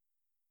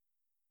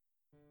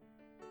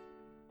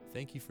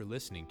Thank you for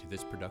listening to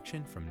this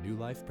production from New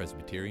Life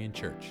Presbyterian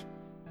Church.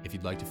 If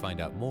you'd like to find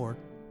out more,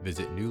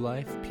 visit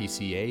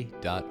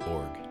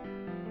newlifepca.org.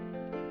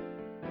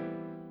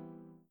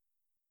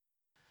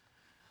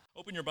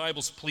 Open your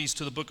Bibles, please,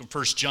 to the book of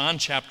 1 John,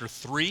 chapter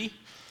 3.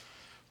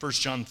 1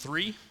 John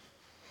 3.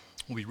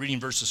 We'll be reading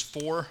verses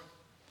 4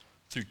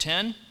 through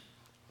 10.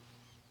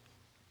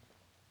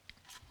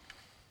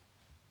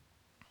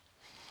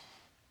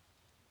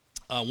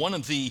 One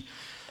of the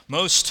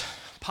most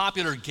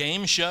popular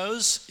game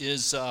shows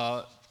is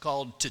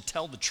called To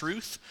Tell the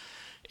Truth,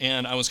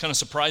 and I was kind of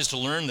surprised to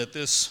learn that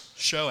this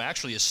show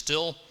actually is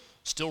still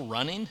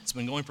running. It's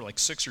been going for like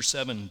 6 or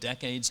 7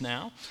 decades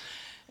now,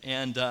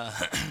 and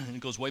it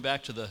goes way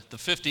back to the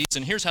 50s.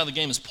 And here's how the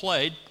game is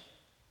played.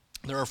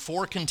 There are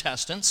 4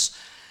 contestants,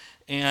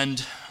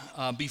 and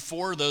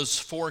before those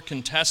 4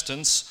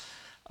 contestants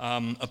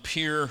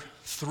appear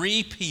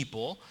 3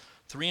 people,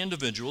 3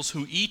 individuals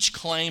who each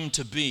claim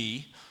to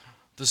be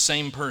the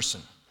same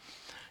person.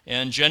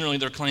 And generally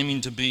they're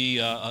claiming to be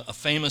a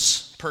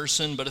famous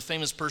person, but a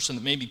famous person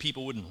that maybe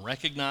people wouldn't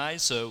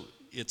recognize, so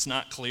it's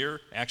not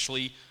clear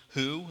actually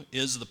who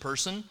is the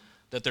person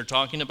that they're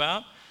talking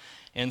about.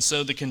 And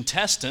so the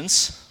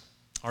contestants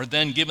are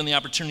then given the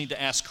opportunity to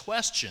ask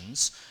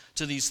questions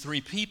to these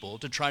 3 people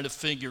to try to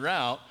figure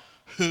out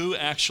who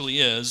actually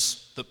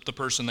is the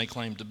person they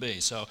claim to be.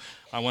 So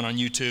I went on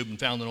YouTube and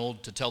found an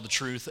old To Tell the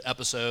Truth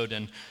episode,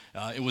 and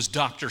it was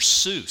Dr.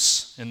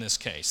 Seuss in this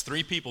case.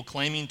 3 people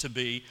claiming to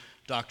be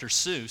Dr.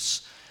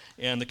 Seuss,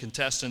 and the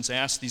contestants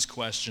asked these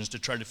questions to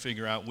try to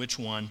figure out which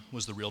one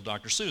was the real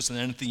Dr. Seuss. And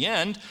then at the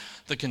end,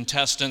 the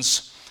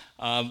contestants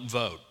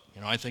vote.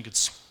 I think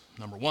it's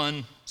number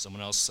 1.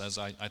 Someone else says,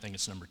 I think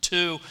it's number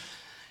 2.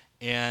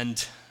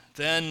 And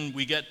then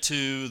we get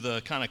to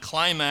the kind of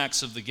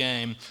climax of the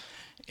game,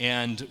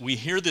 and we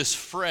hear this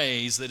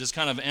phrase that has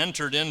kind of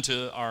entered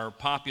into our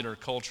popular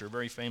culture, a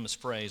very famous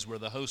phrase, where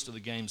the host of the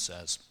game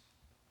says,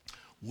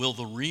 "Will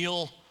the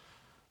real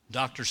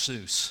Dr.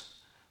 Seuss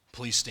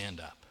please stand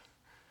up?"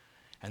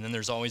 And then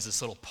there's always this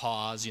little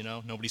pause,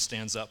 nobody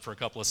stands up for a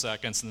couple of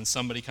seconds, and then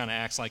somebody kind of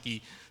acts like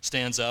he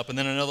stands up, and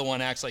then another one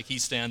acts like he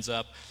stands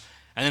up,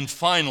 and then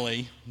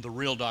finally the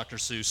real Dr.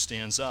 Seuss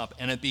stands up,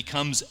 and it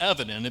becomes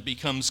evident, it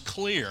becomes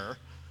clear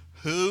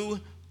who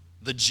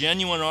the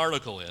genuine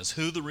article is,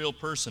 who the real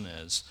person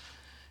is,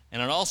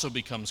 and it also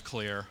becomes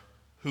clear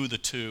who the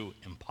 2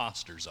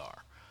 imposters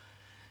are.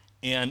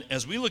 And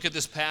as we look at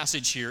this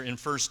passage here in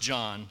 1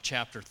 John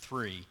chapter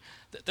 3,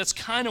 that's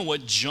kind of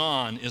what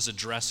John is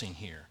addressing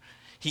here.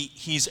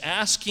 He's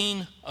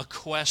asking a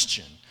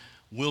question: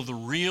 will the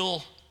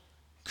real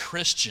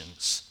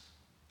Christians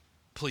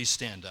please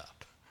stand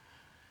up?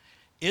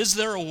 Is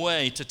there a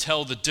way to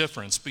tell the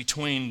difference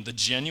between the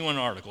genuine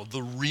article,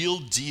 the real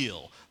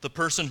deal, the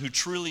person who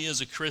truly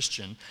is a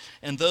Christian,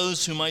 and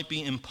those who might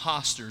be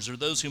imposters or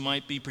those who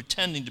might be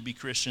pretending to be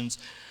Christians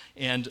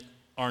and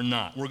are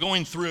not? We're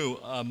going through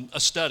a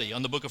study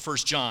on the book of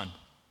 1 John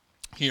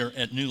here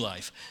at New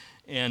Life,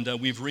 and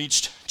we've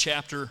reached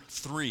chapter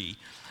 3,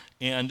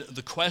 and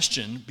the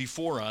question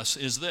before us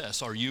is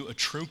this: are you a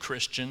true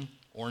Christian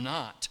or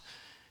not?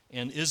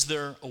 And is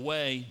there a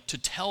way to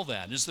tell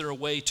that? Is there a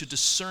way to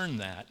discern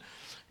that?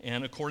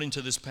 And according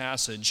to this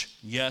passage,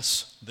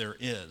 yes, there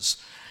is.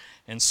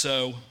 And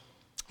so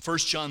 1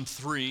 John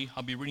 3,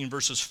 I'll be reading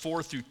verses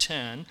 4 through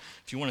 10.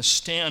 If you want to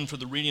stand for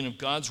the reading of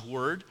God's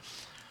Word.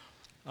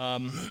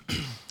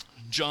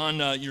 John,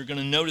 you're going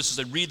to notice as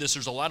I read this,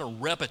 there's a lot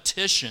of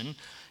repetition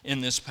in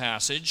this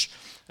passage.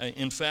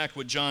 In fact,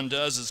 what John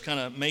does is kind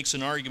of makes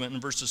an argument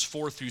in verses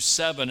 4 through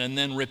 7 and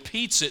then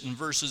repeats it in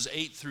verses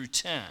 8 through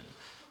 10.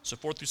 So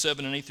 4 through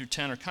 7 and 8 through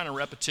 10 are kind of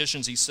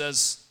repetitions. He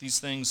says these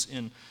things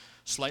in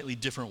slightly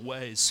different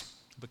ways,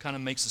 but kind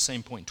of makes the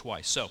same point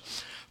twice. So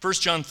 1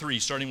 John 3,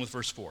 starting with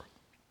verse 4.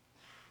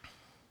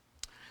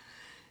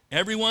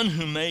 Everyone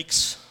who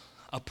makes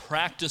a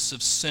practice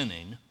of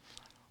sinning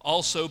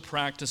also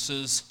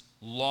practices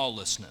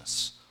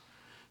lawlessness.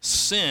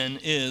 Sin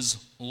is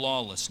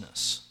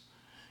lawlessness.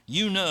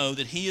 You know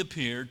that he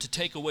appeared to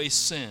take away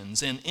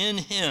sins, and in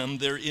him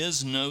there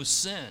is no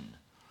sin.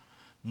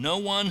 No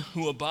one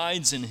who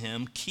abides in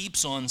him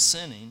keeps on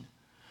sinning.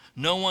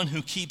 No one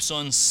who keeps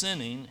on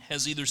sinning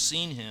has either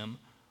seen him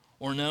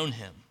or known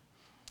him.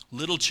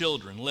 Little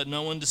children, let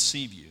no one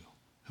deceive you.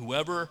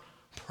 Whoever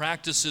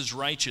practices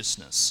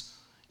righteousness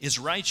is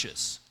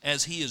righteous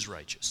as he is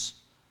righteous.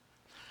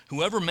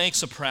 Whoever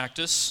makes a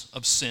practice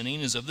of sinning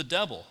is of the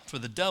devil, for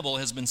the devil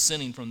has been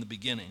sinning from the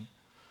beginning.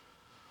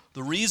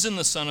 The reason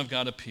the Son of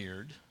God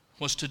appeared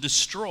was to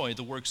destroy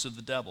the works of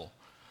the devil.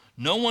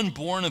 No one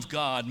born of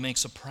God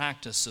makes a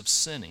practice of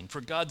sinning,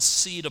 for God's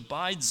seed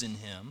abides in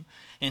him,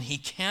 and he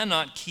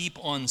cannot keep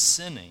on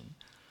sinning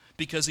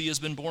because he has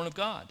been born of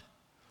God.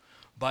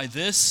 By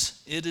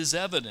this it is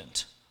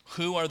evident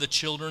who are the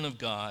children of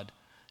God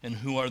and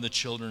who are the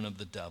children of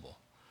the devil.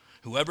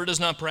 Whoever does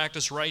not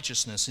practice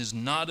righteousness is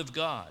not of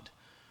God,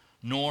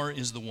 nor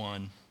is the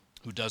one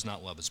who does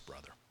not love his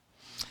brother.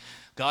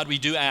 God, we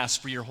do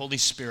ask for your Holy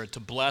Spirit to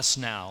bless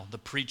now the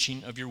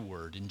preaching of your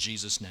word in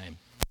Jesus' name.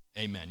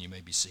 Amen. You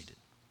may be seated.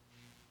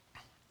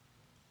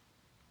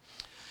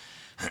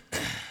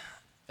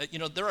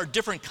 There are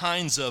different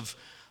kinds of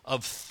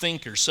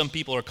thinkers. Some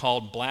people are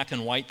called black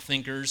and white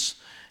thinkers,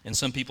 and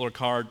some people are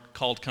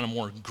called kind of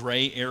more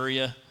gray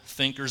area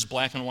thinkers.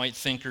 Black and white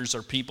thinkers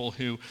are people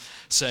who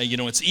say,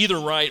 it's either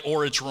right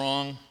or it's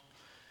wrong.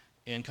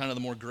 And kind of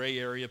the more gray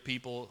area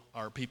people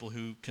are people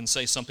who can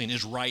say something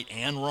is right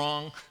and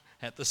wrong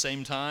at the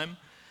same time.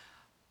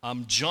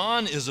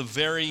 John is a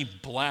very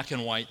black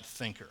and white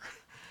thinker.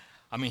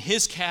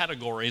 His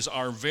categories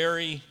are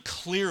very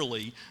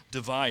clearly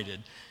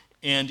divided.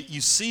 And you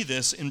see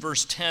this in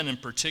verse 10 in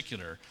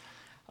particular.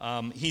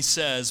 He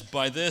says,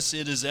 "By this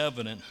it is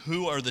evident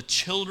who are the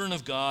children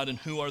of God and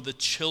who are the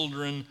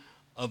children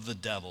of the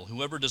devil.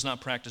 Whoever does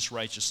not practice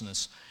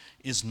righteousness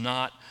is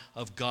not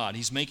of God."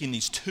 He's making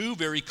these two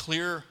very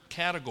clear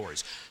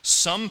categories.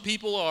 Some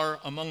people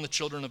are among the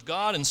children of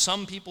God, and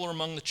some people are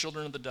among the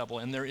children of the devil.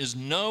 And there is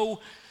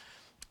no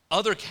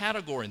other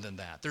category than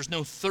that. There's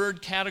no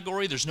third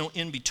category. There's no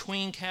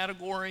in-between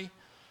category.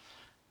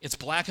 It's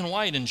black and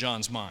white in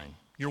John's mind.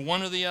 You're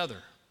one or the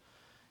other.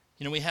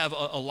 We have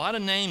a lot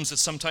of names that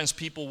sometimes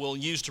people will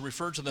use to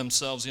refer to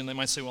themselves. They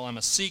might say, well, I'm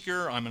a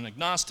seeker, I'm an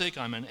agnostic,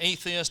 I'm an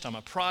atheist, I'm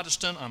a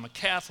Protestant, I'm a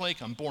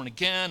Catholic, I'm born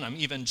again, I'm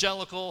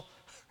evangelical.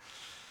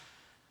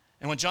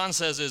 And what John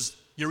says is,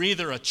 you're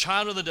either a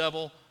child of the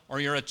devil or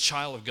you're a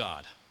child of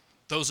God.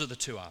 Those are the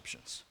two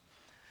options.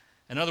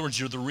 In other words,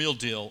 you're the real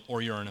deal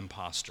or you're an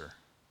imposter.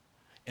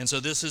 And so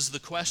this is the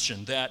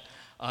question that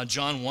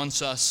John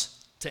wants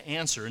us to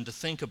answer and to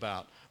think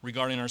about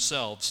regarding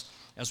ourselves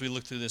as we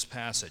look through this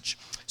passage.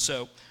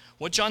 So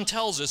what John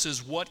tells us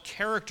is what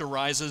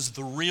characterizes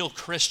the real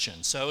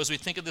Christian. So as we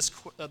think of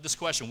this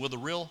question, will the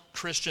real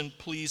Christian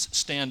please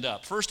stand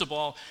up? First of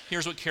all,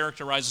 here's what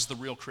characterizes the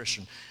real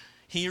Christian.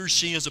 He or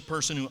she is a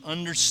person who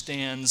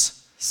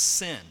understands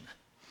sin,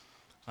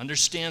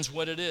 understands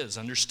what it is,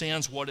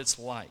 understands what it's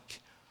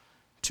like.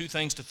 Two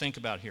things to think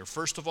about here.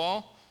 First of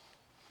all,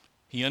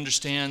 he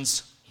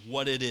understands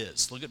what it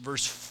is. Look at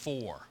verse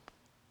 4.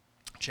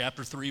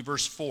 Chapter 3,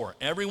 verse 4.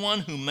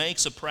 "Everyone who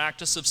makes a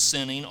practice of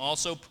sinning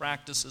also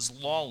practices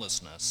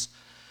lawlessness.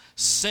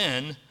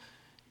 Sin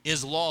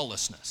is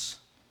lawlessness."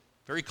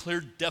 Very clear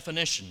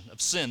definition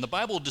of sin. The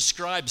Bible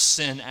describes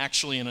sin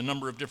actually in a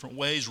number of different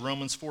ways.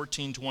 Romans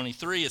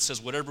 14:23, it says,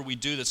 "Whatever we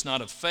do that's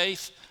not of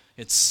faith,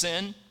 it's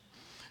sin."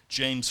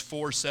 James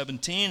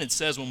 4:17, it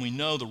says, "When we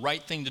know the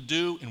right thing to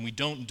do and we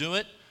don't do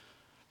it,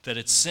 that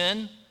it's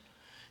sin."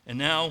 And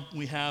now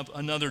we have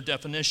another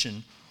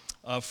definition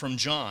from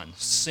John.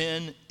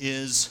 Sin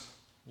is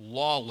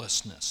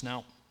lawlessness.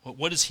 Now,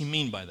 what does he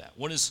mean by that?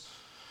 What is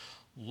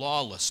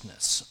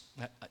lawlessness?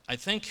 I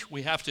think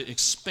we have to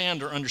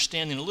expand our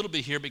understanding a little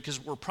bit here, because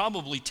we're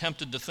probably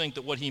tempted to think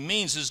that what he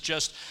means is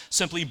just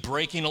simply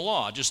breaking a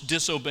law, just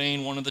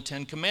disobeying one of the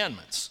 10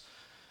 commandments.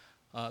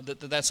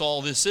 That's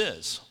all this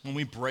is. When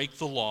we break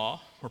the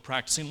law, we're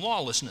practicing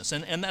lawlessness.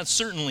 And that's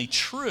certainly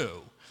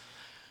true.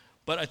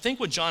 But I think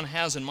what John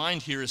has in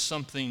mind here is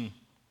something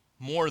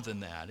more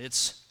than that.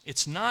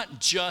 It's not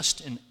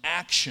just an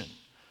action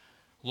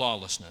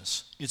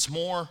lawlessness. It's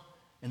more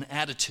an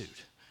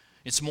attitude.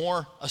 It's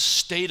more a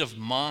state of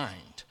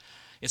mind.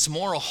 It's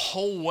more a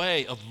whole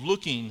way of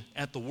looking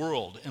at the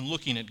world and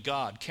looking at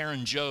God.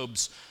 Karen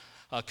Job's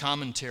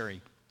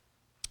commentary.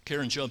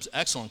 Karen Job's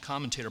excellent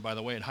commentator, by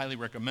the way. I'd highly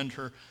recommend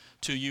her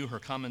to you. Her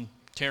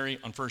commentary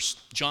on 1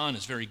 John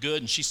is very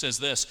good. And she says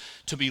this: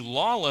 "To be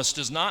lawless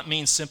does not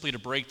mean simply to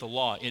break the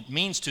law. It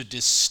means to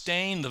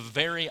disdain the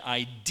very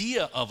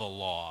idea of a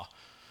law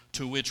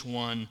to which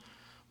one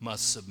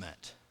must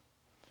submit."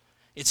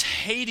 It's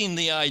hating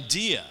the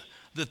idea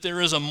that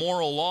there is a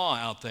moral law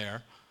out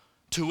there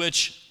to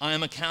which I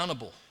am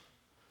accountable.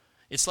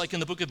 It's like in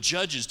the book of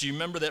Judges. Do you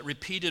remember that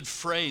repeated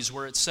phrase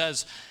where it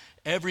says,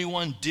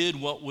 "Everyone did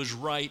what was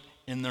right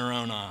in their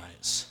own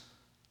eyes"?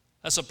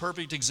 That's a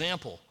perfect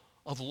example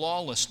of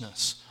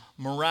lawlessness,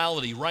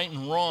 morality, right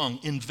and wrong,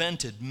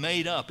 invented,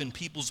 made up in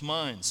people's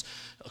minds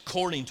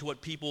according to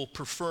what people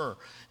prefer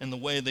and the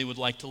way they would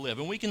like to live.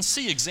 And we can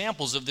see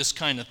examples of this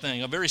kind of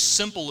thing. A very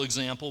simple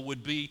example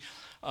would be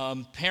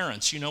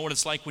parents. You know what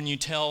it's like when you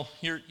tell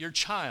your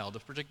child, a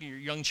particular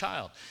young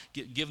child,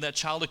 give that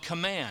child a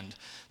command,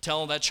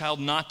 tell that child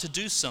not to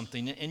do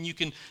something, and you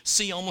can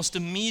see almost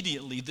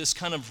immediately this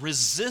kind of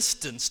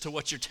resistance to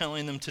what you're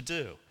telling them to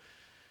do.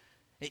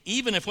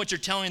 Even if what you're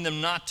telling them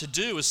not to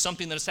do is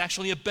something that is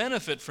actually a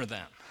benefit for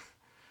them.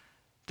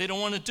 They don't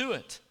want to do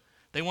it.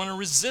 They want to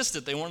resist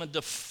it. They want to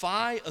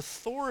defy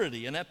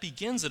authority, and that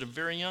begins at a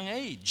very young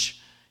age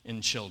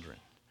in children.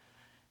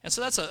 And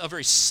so that's a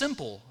very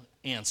simple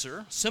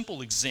answer,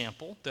 simple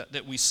example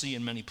that we see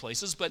in many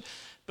places, but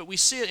we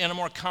see it in a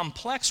more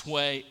complex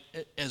way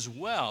as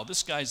well.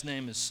 This guy's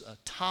name is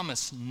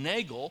Thomas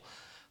Nagel,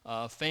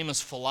 a famous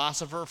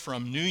philosopher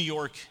from New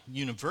York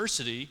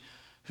University,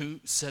 who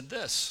said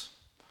this: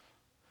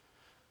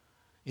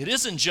 "It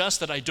isn't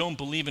just that I don't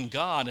believe in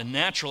God and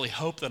naturally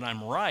hope that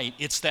I'm right.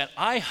 It's that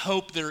I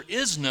hope there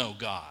is no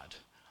God.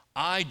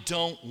 I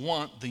don't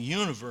want the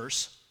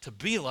universe to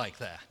be like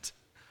that."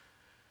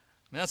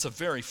 That's a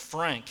very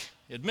frank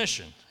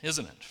admission,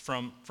 isn't it,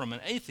 from an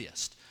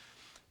atheist?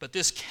 But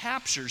this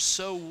captures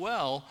so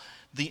well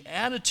the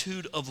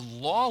attitude of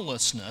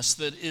lawlessness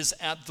that is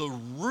at the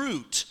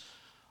root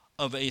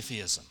of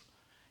atheism.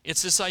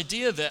 It's this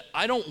idea that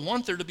I don't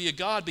want there to be a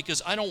God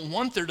because I don't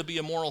want there to be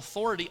a moral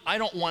authority. I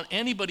don't want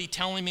anybody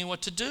telling me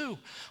what to do.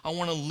 I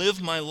want to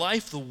live my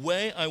life the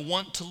way I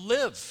want to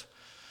live.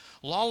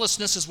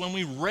 Lawlessness is when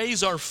we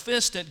raise our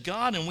fist at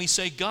God and we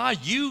say, God,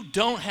 you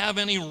don't have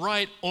any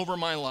right over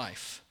my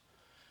life.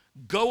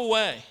 Go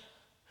away.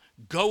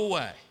 Go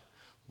away.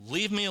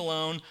 Leave me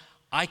alone.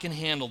 I can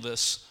handle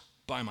this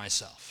by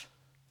myself.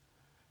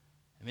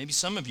 And maybe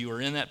some of you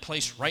are in that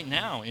place right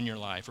now in your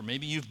life, or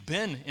maybe you've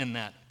been in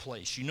that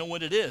place. You know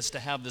what it is to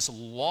have this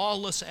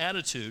lawless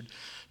attitude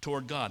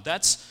toward God.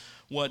 That's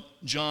what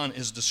John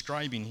is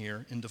describing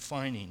here and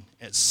defining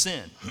as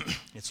sin.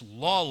 It's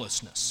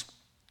lawlessness.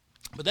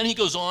 But then he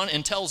goes on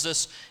and tells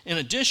us, in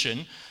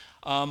addition,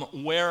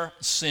 where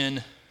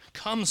sin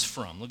comes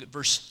from. Look at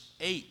verse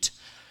 8,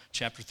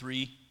 chapter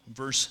 3,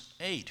 verse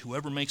 8.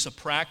 Whoever makes a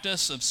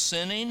practice of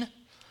sinning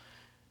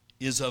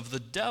is of the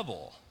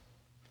devil,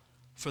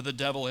 for the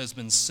devil has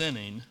been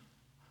sinning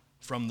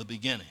from the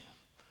beginning.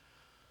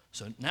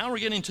 So now we're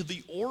getting to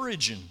the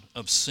origin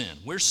of sin,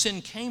 where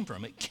sin came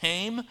from. It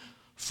came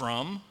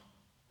from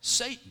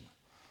Satan,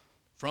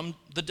 from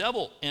the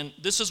devil. And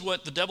this is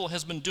what the devil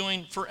has been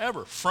doing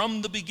forever,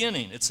 from the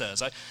beginning, it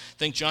says. I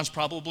think John's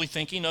probably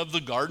thinking of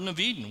the Garden of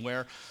Eden,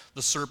 where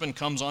the serpent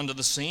comes onto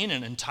the scene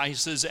and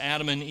entices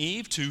Adam and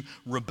Eve to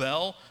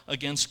rebel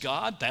against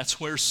God. That's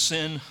where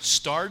sin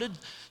started.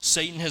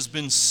 Satan has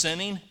been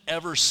sinning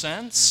ever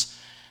since.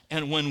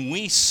 And when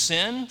we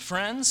sin,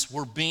 friends,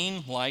 we're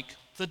being like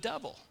the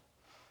devil.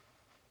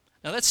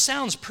 Now that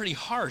sounds pretty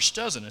harsh,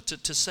 doesn't it,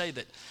 to say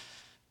that,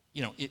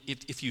 you know,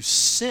 if you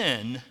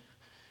sin,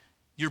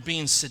 you're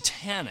being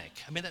satanic.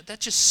 I mean, that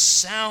just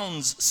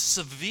sounds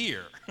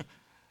severe,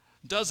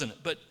 doesn't it?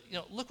 But, you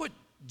know, look what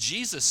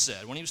Jesus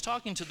said when he was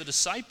talking to the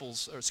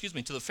disciples,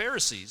 to the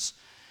Pharisees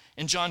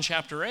in John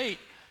chapter 8.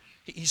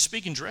 He's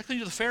speaking directly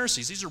to the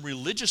Pharisees. These are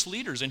religious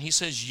leaders, and he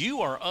says,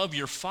 you are of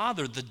your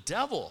father, the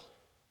devil,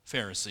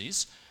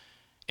 Pharisees,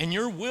 and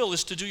your will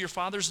is to do your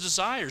father's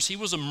desires. He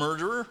was a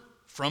murderer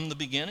from the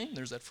beginning,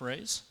 there's that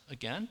phrase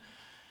again,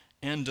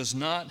 and does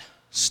not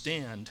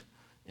stand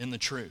in the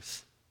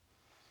truth.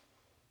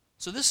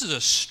 So this is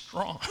a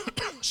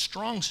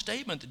strong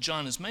statement that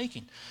John is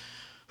making.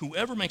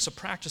 Whoever makes a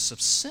practice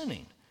of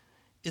sinning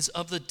is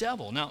of the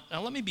devil. Now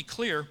let me be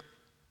clear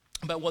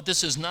about what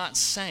this is not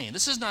saying.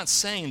 This is not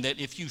saying that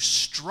if you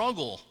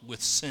struggle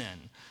with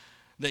sin,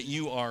 that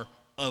you are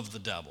of the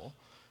devil.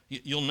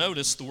 You'll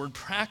notice the word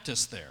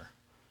practice there.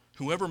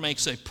 Whoever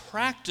makes a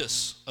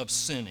practice of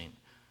sinning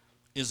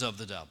is of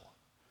the devil.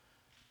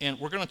 And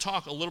we're going to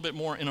talk a little bit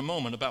more in a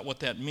moment about what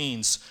that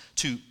means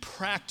to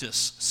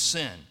practice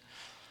sin.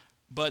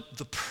 But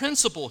the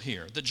principle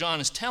here that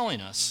John is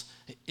telling us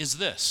is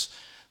this,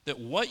 that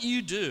what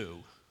you do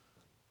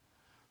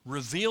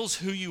reveals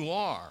who you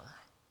are,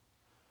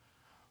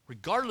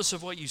 regardless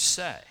of what you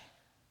say,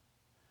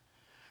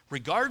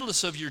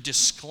 regardless of your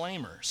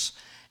disclaimers,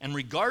 and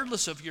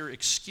regardless of your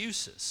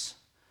excuses.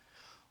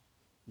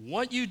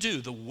 What you do,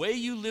 the way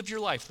you live your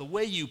life, the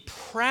way you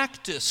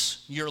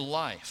practice your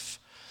life,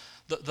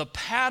 the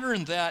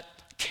pattern that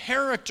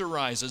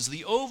characterizes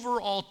the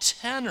overall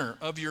tenor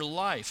of your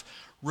life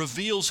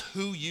reveals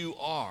who you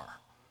are.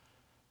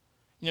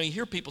 You know, you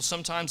hear people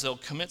sometimes, they'll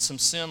commit some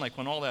sin, like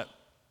when all that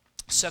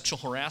sexual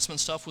harassment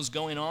stuff was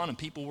going on and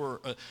people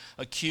were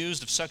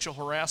accused of sexual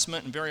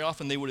harassment, and very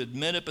often they would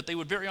admit it, but they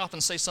would very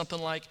often say something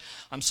like,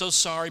 I'm so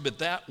sorry, but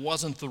that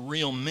wasn't the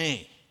real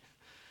me.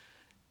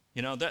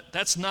 You know,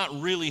 that's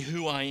not really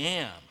who I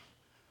am.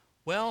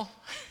 Well,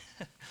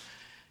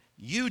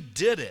 you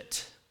did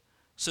it.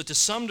 So to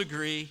some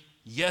degree,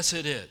 yes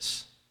it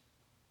is.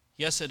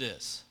 Yes it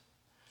is.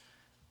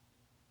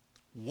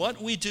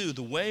 What we do,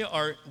 the way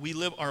we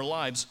live our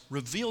lives,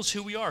 reveals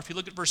who we are. If you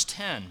look at verse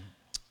 10,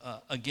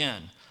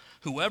 again,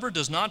 whoever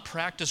does not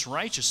practice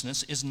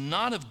righteousness is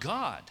not of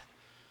God,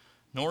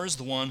 nor is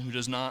the one who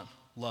does not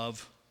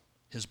love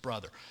his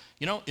brother.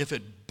 You know, if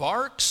it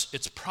barks,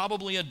 it's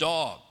probably a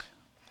dog.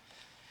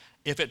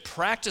 If it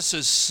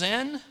practices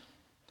sin,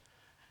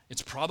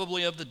 it's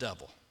probably of the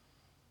devil.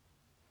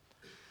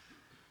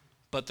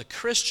 But the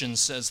Christian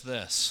says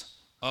this,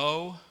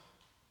 oh,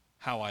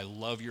 how I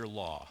love your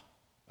law,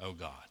 oh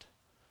God.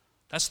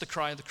 That's the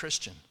cry of the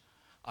Christian.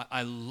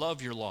 I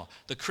love your law.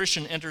 The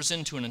Christian enters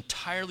into an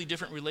entirely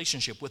different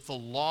relationship with the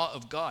law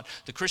of God.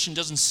 The Christian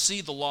doesn't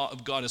see the law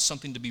of God as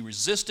something to be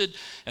resisted,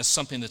 as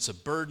something that's a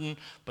burden,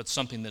 but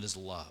something that is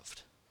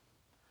loved.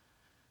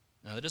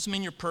 Now, that doesn't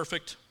mean you're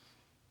perfect,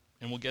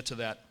 and we'll get to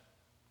that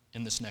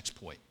in this next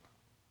point.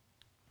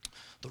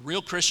 The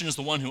real Christian is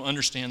the one who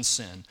understands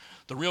sin.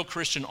 The real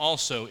Christian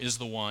also is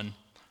the one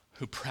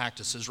who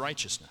practices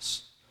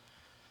righteousness.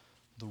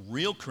 The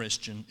real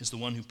Christian is the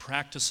one who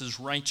practices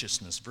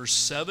righteousness. Verse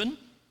 7,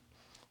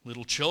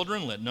 little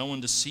children, let no one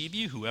deceive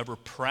you. Whoever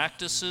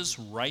practices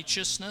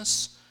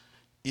righteousness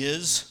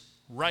is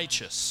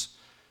righteous,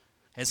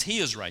 as he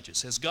is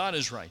righteous, as God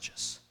is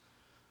righteous.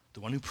 The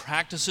one who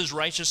practices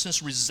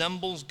righteousness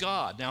resembles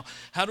God. Now,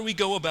 how do we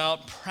go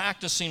about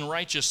practicing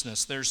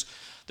righteousness?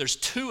 There's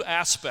two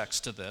aspects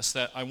to this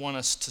that I want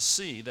us to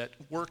see that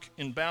work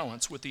in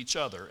balance with each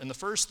other. And the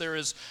first, there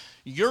is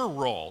your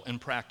role in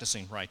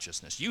practicing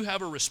righteousness. You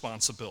have a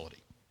responsibility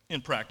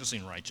in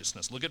practicing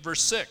righteousness. Look at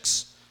verse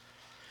 6.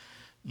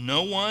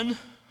 No one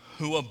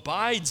who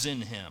abides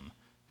in him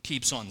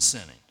keeps on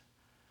sinning.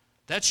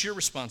 That's your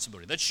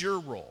responsibility. That's your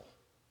role.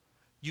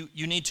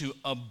 You need to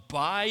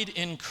abide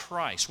in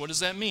Christ. What does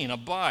that mean?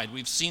 Abide.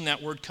 We've seen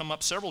that word come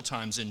up several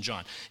times in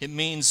John. It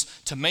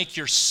means to make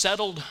your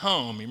settled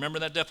home. You remember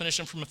that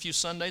definition from a few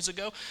Sundays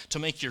ago? To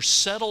make your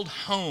settled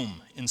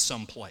home in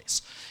some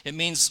place. It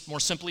means,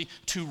 more simply,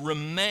 to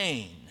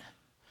remain.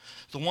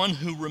 The one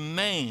who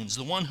remains,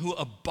 the one who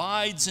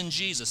abides in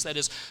Jesus, that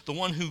is, the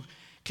one who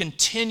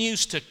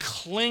continues to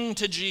cling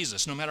to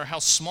Jesus, no matter how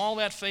small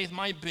that faith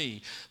might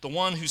be, the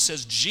one who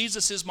says,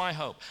 Jesus is my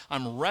hope,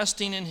 I'm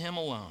resting in him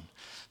alone,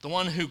 the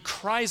one who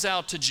cries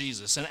out to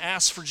Jesus and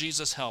asks for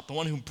Jesus' help, the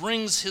one who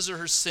brings his or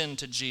her sin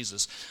to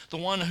Jesus, the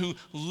one who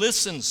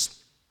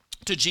listens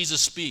to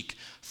Jesus speak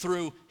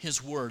through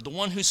his word, the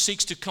one who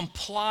seeks to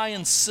comply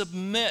and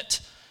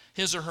submit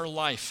his or her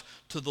life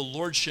to the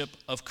lordship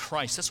of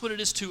Christ. That's what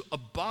it is to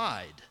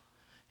abide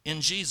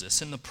in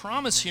Jesus. And the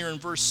promise here in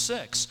verse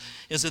 6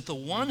 is that the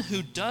one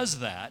who does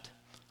that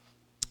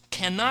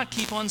cannot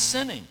keep on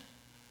sinning.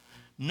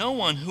 No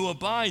one who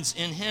abides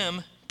in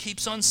him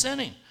keeps on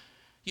sinning.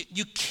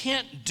 You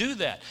can't do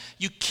that.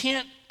 You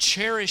can't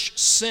cherish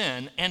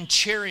sin and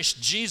cherish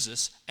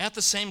Jesus at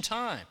the same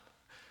time.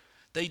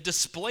 They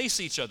displace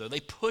each other. They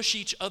push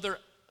each other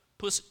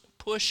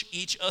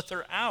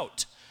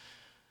out.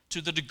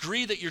 To the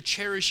degree that you're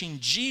cherishing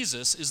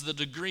Jesus is the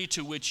degree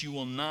to which you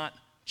will not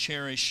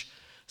cherish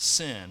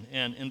sin.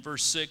 And in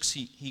verse 6,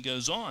 he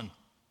goes on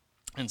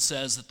and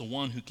says that the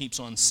one who keeps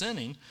on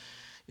sinning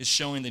is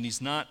showing that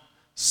he's not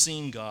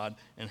seen God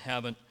and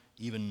haven't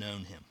even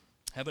known him.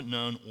 Haven't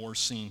known or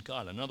seen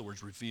God. In other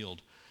words,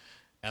 revealed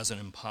as an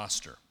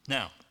imposter.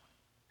 Now,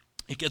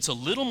 it gets a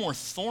little more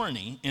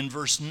thorny in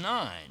verse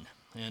 9.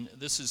 And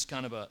this is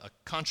kind of a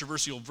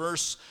controversial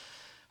verse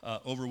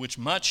over which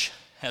much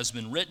has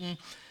been written.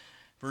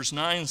 Verse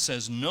 9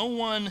 says, no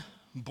one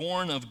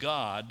born of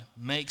God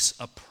makes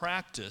a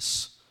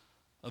practice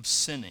of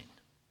sinning.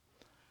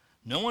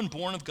 No one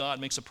born of God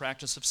makes a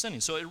practice of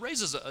sinning. So it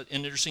raises an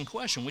interesting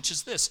question, which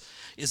is this.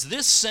 Is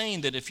this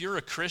saying that if you're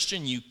a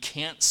Christian, you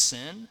can't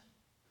sin?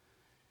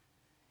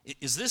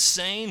 Is this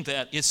saying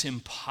that it's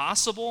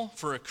impossible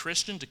for a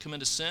Christian to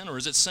commit a sin? Or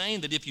is it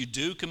saying that if you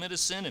do commit a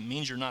sin, it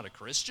means you're not a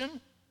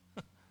Christian?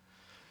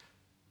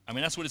 I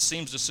mean, that's what it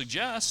seems to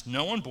suggest.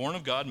 No one born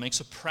of God makes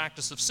a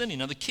practice of sinning.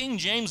 Now, the King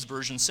James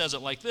Version says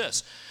it like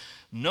this.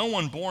 No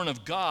one born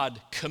of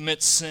God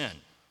commits sin.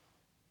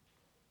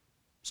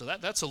 So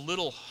that's a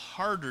little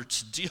harder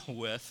to deal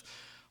with.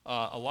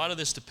 A lot of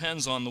this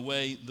depends on the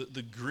way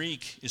the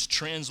Greek is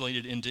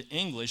translated into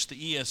English.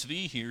 The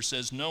ESV here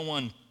says no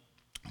one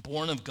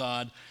born of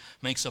God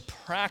makes a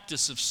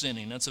practice of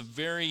sinning. That's a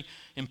very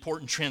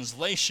important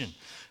translation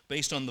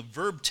based on the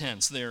verb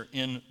tense there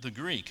in the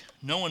Greek.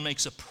 No one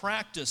makes a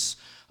practice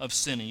of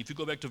sinning. If you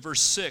go back to verse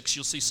 6,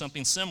 you'll see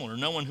something similar.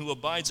 No one who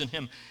abides in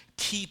him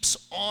keeps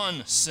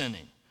on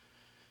sinning.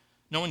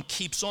 No one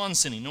keeps on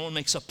sinning. No one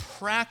makes a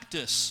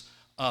practice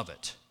of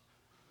it.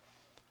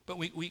 But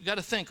we got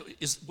to think,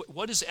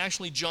 what is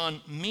actually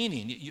John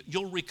meaning?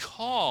 You'll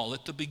recall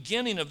at the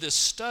beginning of this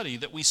study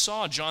that we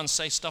saw John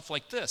say stuff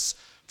like this.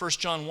 1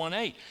 John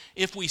 1:8.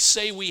 If we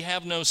say we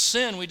have no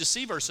sin, we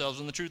deceive ourselves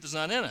and the truth is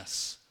not in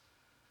us.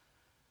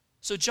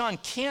 So John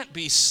can't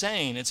be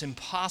saying it's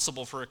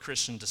impossible for a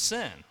Christian to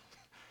sin.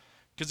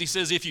 Because he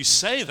says if you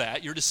say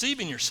that, you're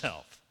deceiving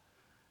yourself.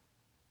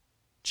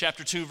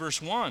 Chapter 2,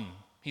 verse 1,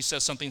 he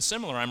says something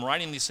similar. I'm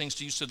writing these things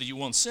to you so that you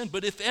won't sin.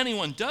 But if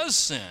anyone does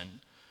sin,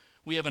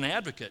 we have an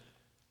advocate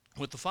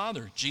with the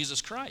Father,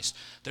 Jesus Christ.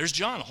 There's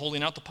John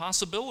holding out the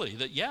possibility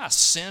that,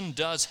 sin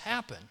does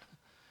happen.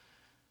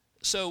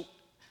 So,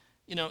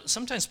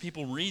 sometimes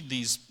people read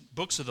these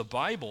books of the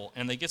Bible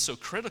and they get so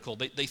critical.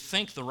 They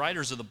think the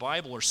writers of the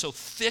Bible are so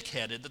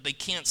thick-headed that they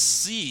can't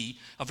see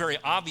a very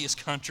obvious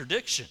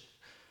contradiction.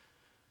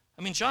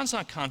 I mean, John's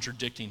not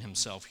contradicting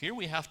himself here.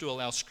 We have to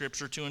allow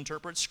Scripture to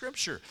interpret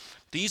Scripture.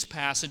 These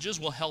passages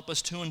will help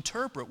us to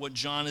interpret what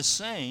John is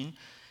saying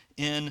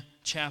in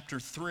chapter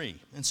 3.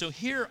 And so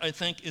here, I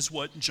think, is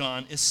what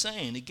John is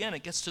saying. Again,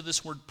 it gets to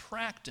this word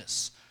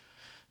practice.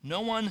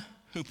 No one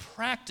who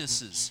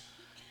practices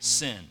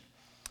sin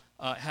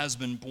has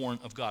been born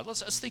of God.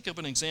 Let's think of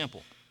an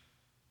example.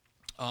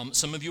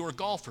 Some of you are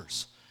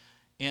golfers.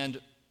 And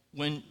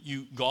when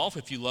you golf,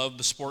 if you love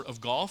the sport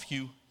of golf,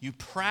 you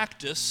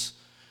practice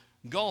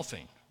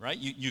golfing, right?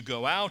 You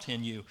go out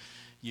and you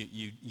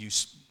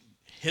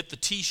hit the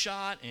tee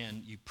shot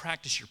and you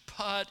practice your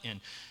putt and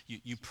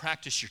you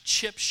practice your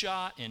chip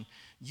shot and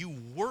you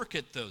work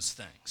at those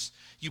things.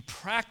 You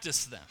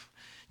practice them.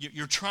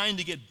 You're trying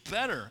to get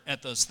better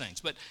at those things.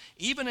 But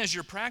even as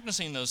you're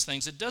practicing those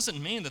things, it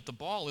doesn't mean that the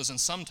ball isn't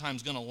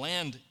sometimes going to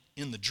land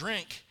in the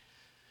drink.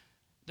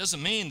 It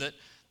doesn't mean that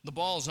the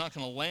ball is not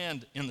going to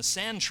land in the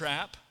sand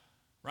trap,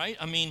 right?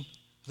 I mean,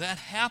 that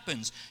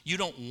happens. You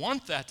don't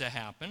want that to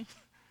happen,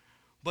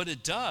 but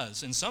it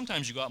does. And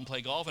sometimes you go out and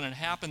play golf, and it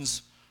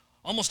happens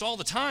almost all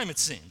the time, it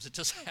seems. It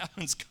just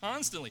happens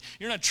constantly.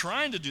 You're not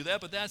trying to do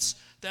that, but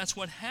that's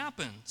what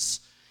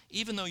happens,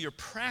 even though you're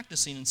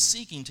practicing and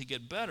seeking to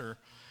get better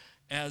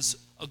as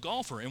a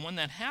golfer. And when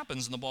that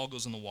happens and the ball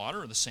goes in the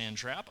water or the sand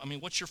trap, I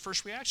mean, what's your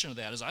first reaction to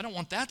that? Is, I don't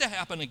want that to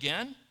happen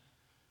again.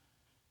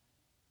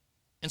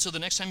 And so the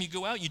next time you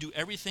go out, you do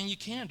everything you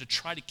can to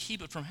try to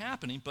keep it from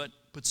happening, but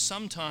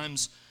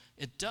sometimes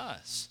it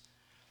does.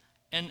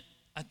 And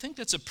I think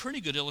that's a pretty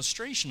good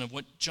illustration of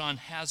what John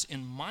has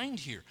in mind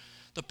here.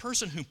 The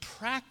person who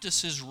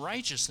practices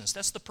righteousness,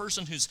 that's the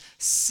person who's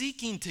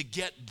seeking to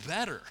get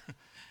better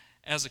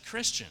as a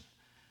Christian.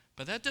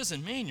 But that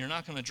doesn't mean you're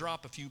not going to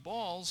drop a few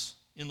balls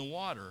in the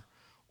water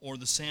or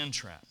the sand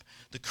trap.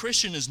 The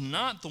Christian is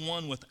not the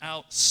one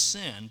without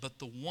sin, but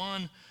the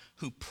one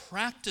who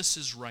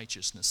practices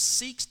righteousness,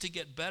 seeks to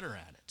get better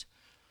at it.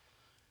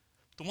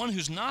 The one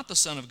who's not the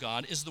son of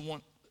God is the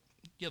one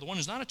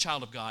who's not a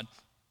child of God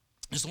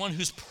is the one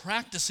who's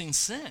practicing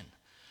sin,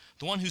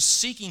 the one who's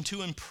seeking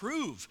to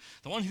improve,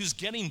 the one who's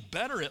getting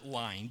better at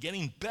lying,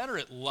 getting better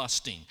at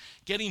lusting,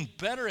 getting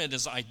better at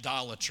his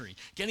idolatry,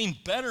 getting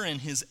better in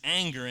his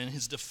anger and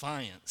his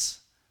defiance.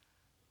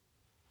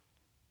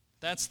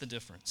 That's the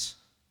difference.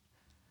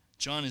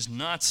 John is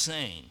not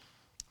saying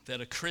that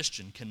a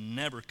Christian can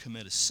never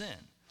commit a sin.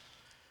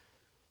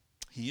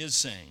 He is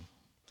saying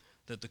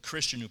that the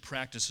Christian who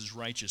practices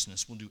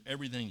righteousness will do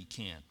everything he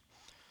can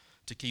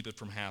to keep it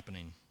from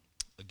happening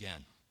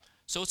again.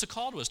 So it's a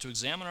call to us to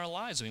examine our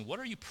lives. I mean, what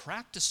are you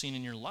practicing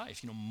in your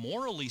life?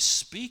 Morally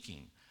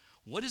speaking,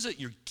 what is it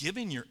you're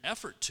giving your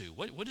effort to?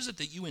 What is it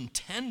that you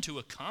intend to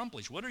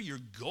accomplish? What are your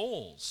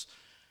goals?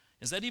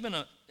 Is that even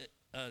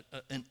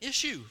an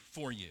issue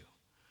for you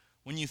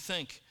when you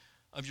think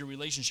of your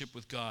relationship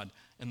with God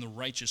and the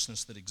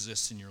righteousness that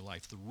exists in your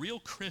life? The real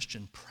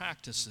Christian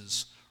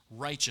practices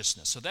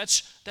righteousness. So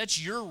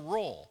that's your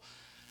role.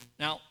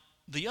 Now,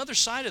 the other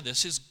side of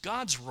this is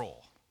God's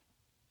role.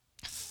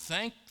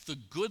 Thank the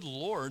good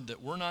Lord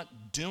that we're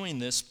not doing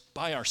this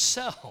by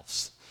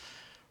ourselves,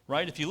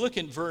 right? If you look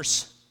at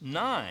verse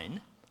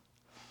 9,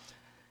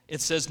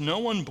 it says, "No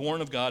one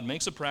born of God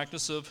makes a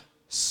practice of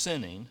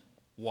sinning."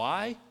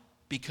 Why?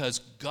 Because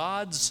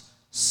God's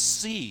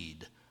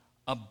seed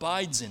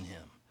abides in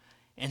him,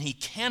 and he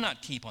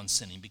cannot keep on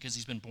sinning because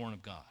he's been born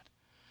of God.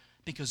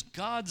 Because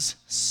God's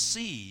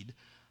seed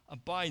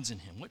abides in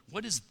him.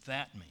 What does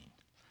that mean?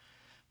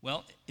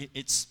 Well,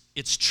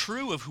 it's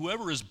true of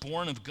whoever is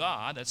born of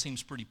God. That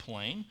seems pretty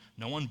plain.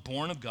 No one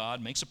born of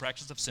God makes a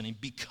practice of sinning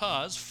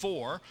because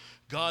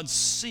God's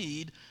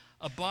seed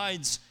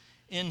abides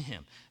in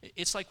him.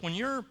 It's like when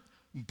you're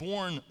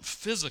born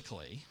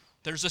physically,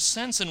 there's a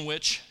sense in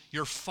which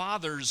your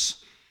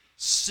father's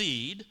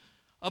seed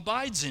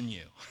abides in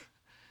you.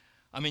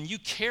 I mean, you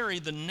carry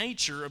the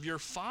nature of your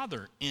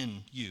father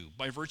in you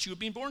by virtue of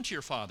being born to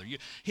your father.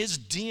 His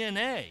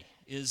DNA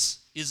is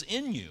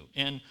in you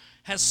and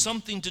has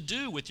something to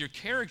do with your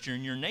character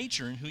and your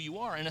nature and who you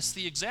are. And it's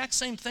the exact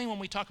same thing when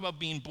we talk about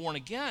being born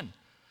again.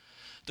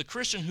 The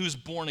Christian who's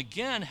born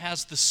again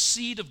has the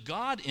seed of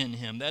God in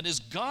him. That is,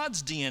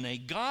 God's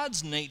DNA,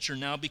 God's nature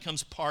now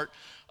becomes part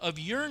of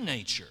your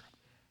nature.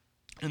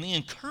 And the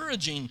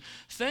encouraging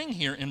thing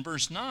here in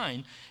verse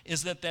 9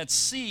 is that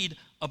seed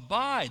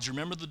abides.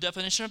 Remember the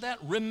definition of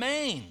that?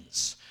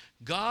 Remains.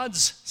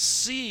 God's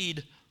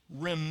seed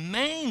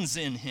remains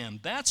in him.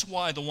 That's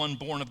why the one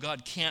born of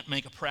God can't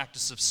make a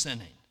practice of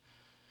sinning.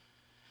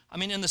 I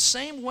mean, in the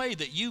same way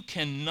that you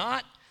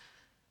cannot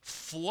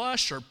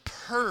flush or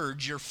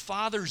purge your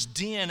father's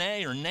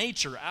DNA or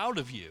nature out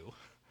of you,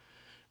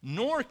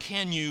 nor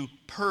can you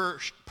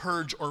purge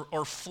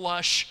or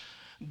flush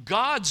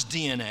God's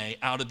DNA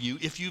out of you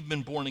if you've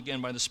been born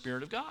again by the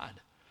Spirit of God.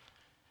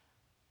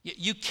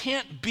 You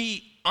can't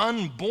be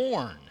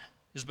unborn,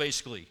 is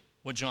basically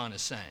what John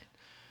is saying.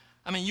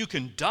 I mean, you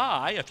can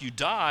die. If you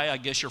die, I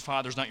guess your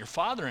father's not your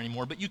father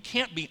anymore, but you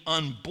can't be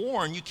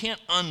unborn. You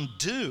can't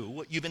undo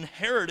what you've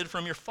inherited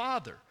from your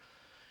father.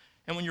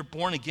 And when you're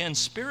born again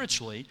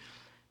spiritually,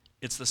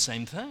 it's the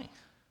same thing.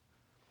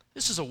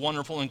 This is a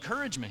wonderful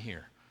encouragement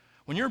here.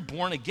 When you're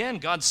born again,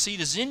 God's seed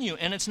is in you,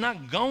 and it's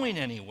not going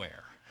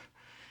anywhere.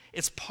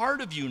 It's part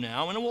of you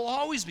now, and it will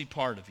always be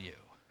part of you.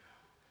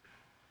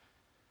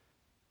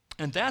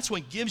 And that's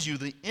what gives you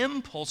the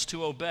impulse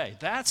to obey.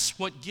 That's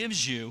what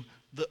gives you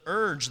the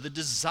urge, the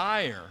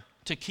desire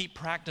to keep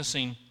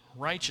practicing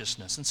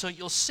righteousness. And so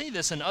you'll see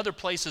this in other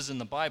places in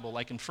the Bible,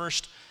 like in 1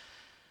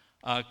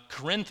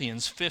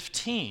 Corinthians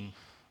 15.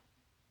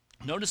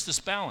 Notice this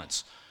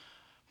balance.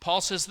 Paul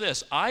says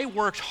this, "I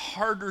worked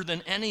harder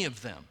than any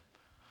of them."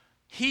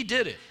 He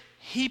did it.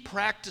 He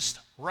practiced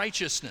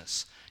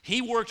righteousness.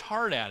 He worked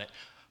hard at it.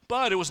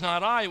 But it was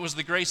not I, it was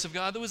the grace of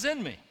God that was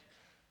in me.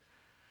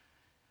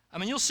 I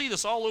mean, you'll see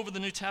this all over the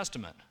New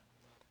Testament,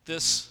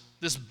 this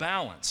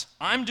balance.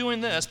 I'm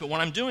doing this, but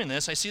when I'm doing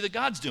this, I see that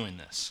God's doing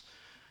this.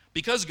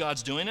 Because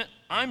God's doing it,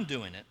 I'm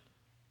doing it.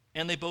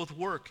 And they both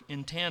work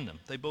in tandem.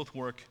 They both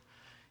work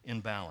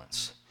in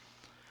balance.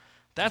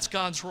 That's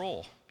God's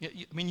role.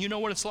 I mean, you know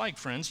what it's like,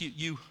 friends.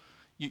 You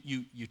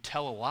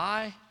tell a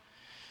lie.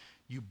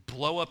 You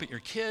blow up at your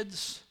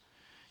kids.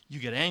 You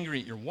get angry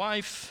at your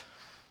wife.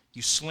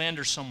 You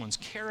slander someone's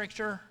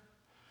character.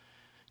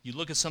 You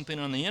look at something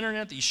on the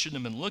internet that you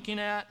shouldn't have been looking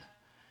at.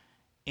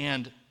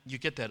 And you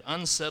get that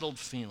unsettled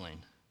feeling.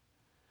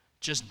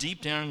 Just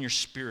deep down in your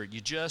spirit, you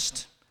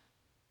just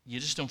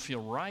don't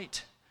feel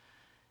right.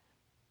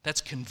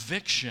 That's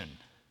conviction.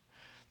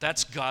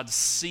 That's God's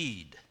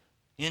seed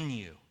in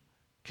you,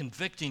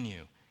 convicting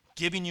you,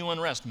 giving you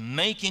unrest,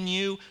 making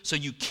you so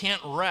you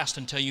can't rest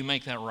until you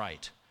make that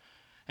right,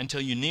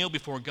 until you kneel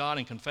before God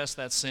and confess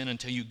that sin,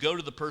 until you go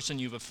to the person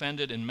you've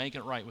offended and make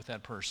it right with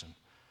that person.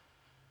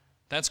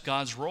 That's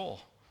God's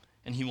role,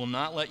 and He will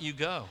not let you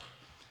go.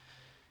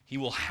 He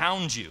will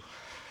hound you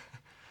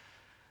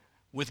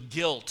with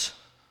guilt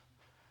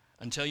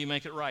until you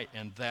make it right,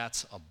 and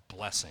that's a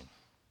blessing.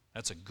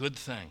 That's a good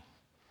thing,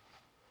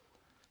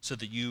 so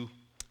that you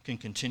can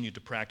continue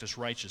to practice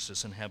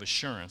righteousness and have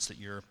assurance that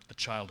you're a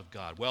child of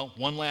God. Well,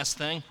 one last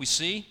thing we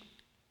see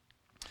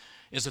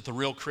is that the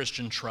real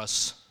Christian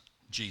trusts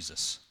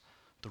Jesus.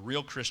 The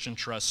real Christian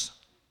trusts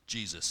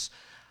Jesus.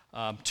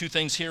 Two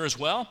things here as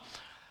well.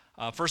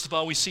 First of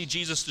all, we see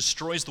Jesus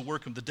destroys the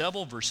work of the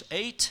devil, verse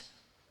 8.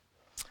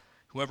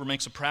 Whoever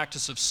makes a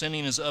practice of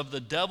sinning is of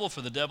the devil,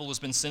 for the devil has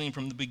been sinning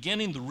from the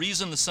beginning. The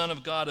reason the Son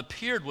of God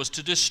appeared was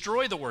to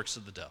destroy the works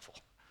of the devil.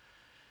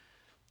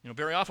 You know,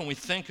 very often we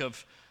think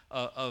of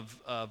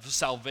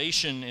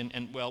salvation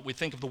and we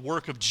think of the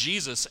work of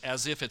Jesus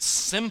as if it's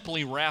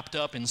simply wrapped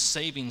up in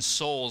saving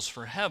souls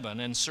for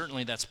heaven, and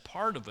certainly that's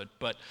part of it.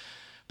 But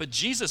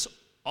Jesus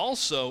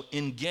also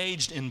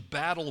engaged in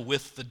battle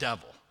with the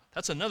devil.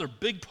 That's another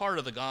big part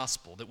of the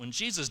gospel, that when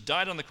Jesus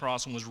died on the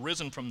cross and was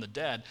risen from the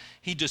dead,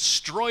 He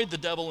destroyed the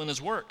devil in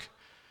His work.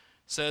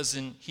 It says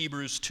in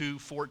Hebrews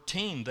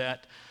 2:14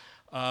 that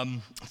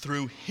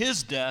through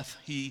His death,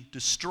 He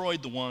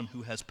destroyed the one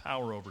who has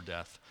power over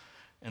death,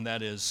 and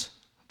that is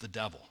the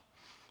devil.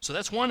 So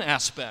that's one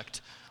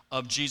aspect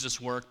of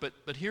Jesus' work,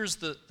 but here's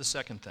the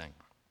second thing.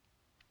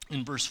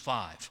 In verse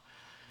 5,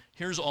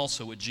 here's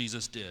also what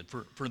Jesus did.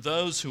 For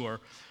those who are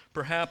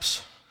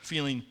perhaps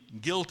feeling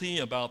guilty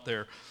about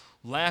their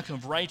lack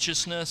of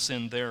righteousness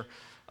and their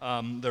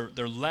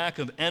lack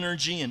of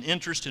energy and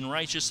interest in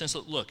righteousness.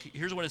 Look,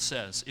 here's what it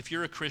says. If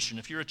you're a Christian,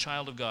 if you're a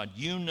child of God,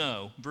 you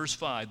know, verse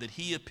 5, that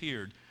He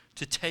appeared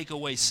to take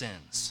away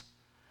sins,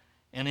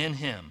 and in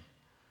Him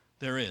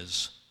there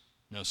is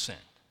no sin.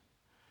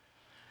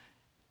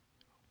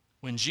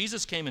 When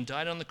Jesus came and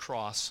died on the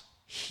cross,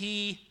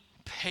 He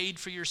paid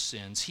for your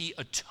sins. He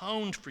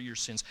atoned for your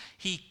sins.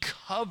 He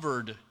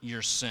covered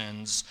your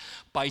sins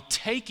by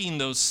taking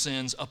those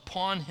sins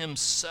upon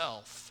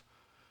Himself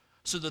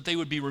so that they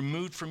would be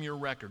removed from your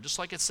record. Just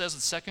like it says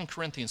in 2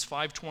 Corinthians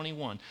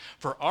 5:21,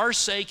 for our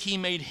sake He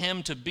made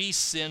Him to be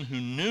sin who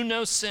knew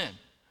no sin,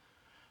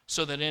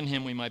 so that in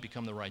Him we might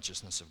become the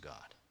righteousness of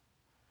God.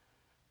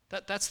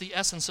 That's the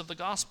essence of the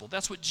gospel.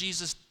 That's what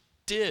Jesus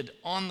did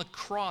on the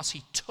cross.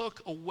 He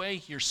took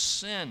away your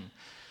sin.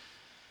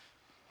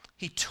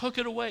 He took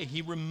it away.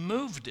 He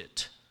removed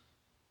it.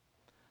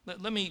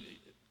 Let me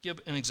give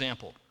an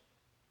example,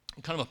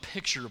 kind of a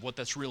picture of what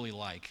that's really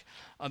like.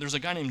 There's a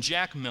guy named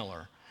Jack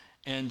Miller,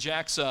 and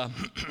Jack's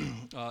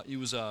he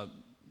was a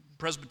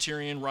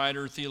Presbyterian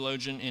writer,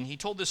 theologian, and he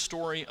told this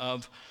story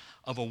of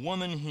a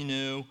woman he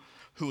knew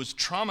who was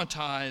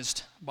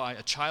traumatized by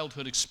a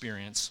childhood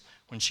experience.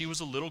 When she was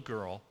a little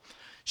girl,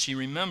 she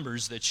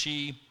remembers that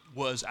she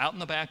was out in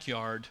the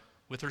backyard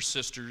with her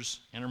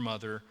sisters and her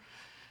mother,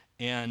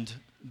 and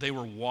they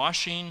were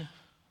washing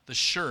the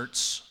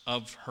shirts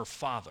of her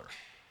father.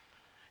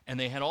 And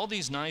they had all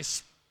these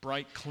nice,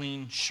 bright,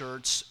 clean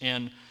shirts,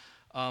 and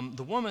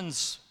the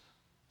woman's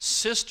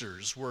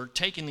sisters were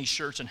taking these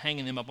shirts and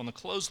hanging them up on the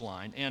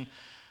clothesline. And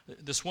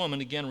this woman,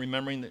 again,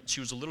 remembering that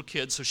she was a little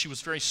kid, so she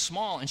was very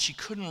small, and she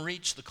couldn't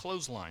reach the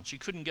clothesline. She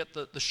couldn't get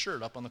the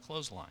shirt up on the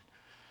clothesline.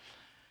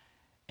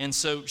 And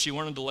so she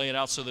wanted to lay it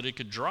out so that it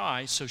could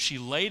dry, so she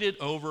laid it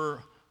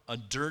over a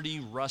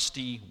dirty,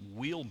 rusty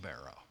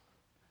wheelbarrow.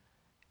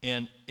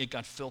 And it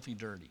got filthy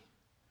dirty.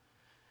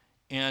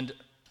 And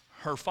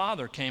her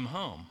father came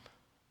home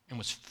and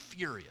was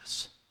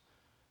furious.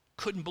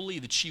 Couldn't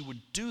believe that she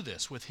would do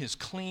this with his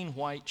clean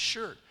white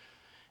shirt.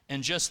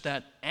 And just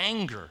that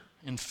anger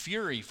and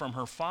fury from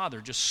her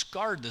father just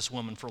scarred this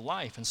woman for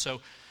life. And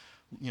so,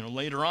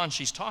 later on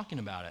she's talking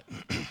about it.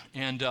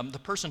 And the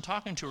person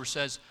talking to her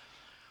says,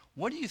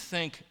 what do you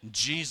think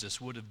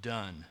Jesus would have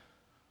done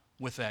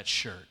with that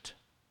shirt?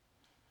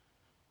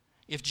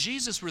 If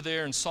Jesus were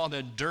there and saw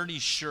that dirty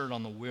shirt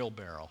on the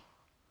wheelbarrow,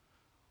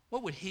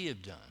 what would He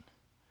have done?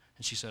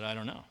 And she said, I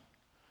don't know.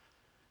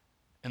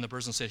 And the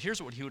person said, here's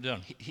what He would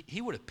have done.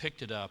 He would have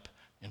picked it up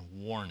and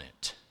worn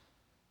it.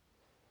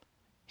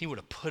 He would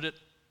have put it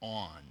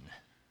on.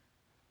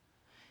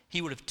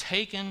 He would have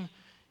taken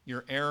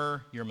your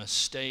error, your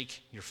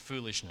mistake, your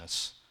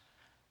foolishness,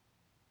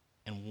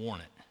 and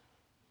worn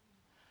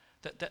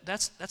it.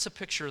 That's a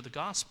picture of the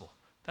gospel.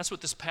 That's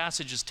what this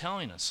passage is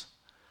telling us.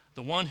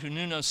 The one who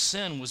knew no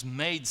sin was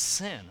made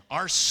sin.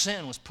 Our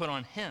sin was put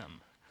on him.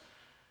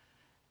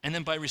 And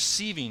then by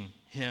receiving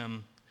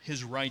him,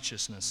 his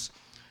righteousness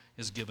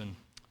is given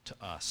to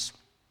us.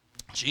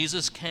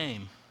 Jesus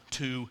came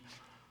to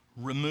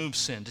remove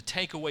sin, to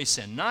take away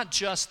sin. Not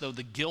just, though,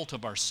 the guilt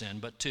of our sin,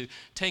 but to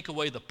take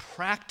away the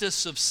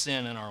practice of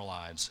sin in our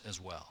lives as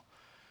well.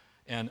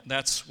 And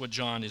that's what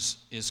John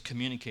is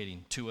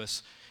communicating to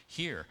us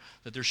here,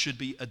 that there should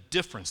be a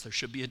difference, there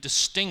should be a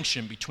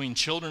distinction between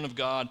children of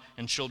God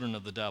and children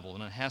of the devil,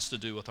 and it has to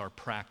do with our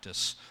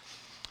practice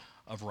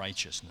of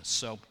righteousness.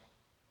 So,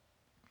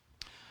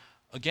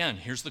 again,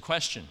 here's the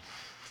question.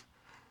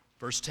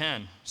 Verse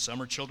 10, some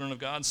are children of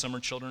God, some are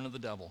children of the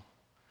devil.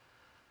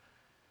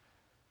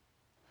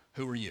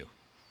 Who are you?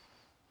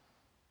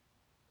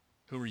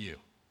 Who are you?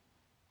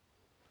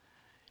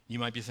 You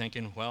might be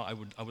thinking, well,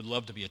 I would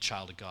love to be a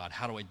child of God.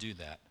 How do I do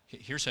that?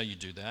 Here's how you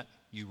do that.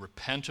 You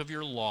repent of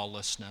your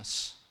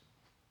lawlessness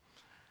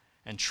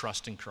and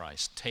trust in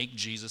Christ. Take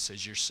Jesus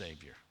as your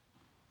Savior.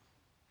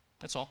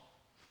 That's all.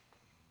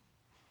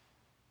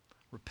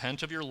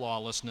 Repent of your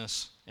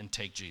lawlessness and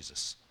take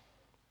Jesus.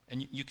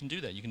 And you can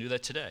do that. You can do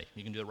that today.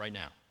 You can do it right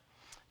now.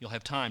 You'll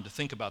have time to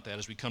think about that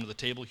as we come to the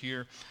table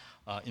here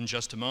in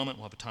just a moment.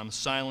 We'll have a time of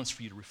silence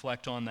for you to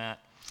reflect on that.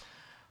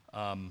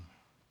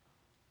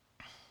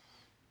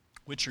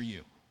 Which are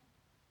you?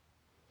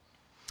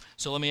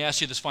 So let me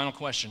ask you this final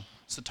question.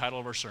 It's the title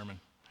of our sermon.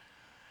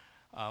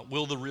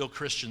 Will the real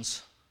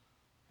Christians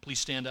please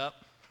stand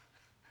up?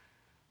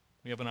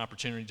 We have an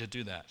opportunity to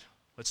do that.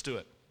 Let's do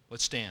it.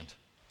 Let's stand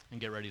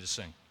and get ready to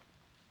sing.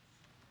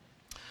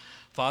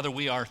 Father,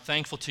 we are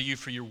thankful to you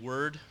for your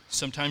word.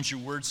 Sometimes your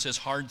word says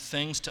hard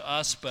things to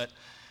us, but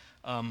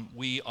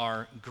we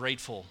are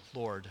grateful,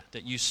 Lord,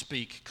 that you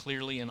speak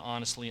clearly and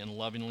honestly and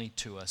lovingly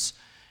to us.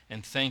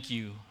 And thank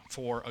you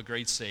for a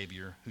great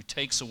Savior who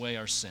takes away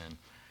our sin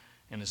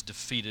and has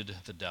defeated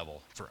the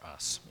devil for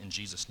us. In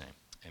Jesus' name,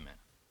 amen.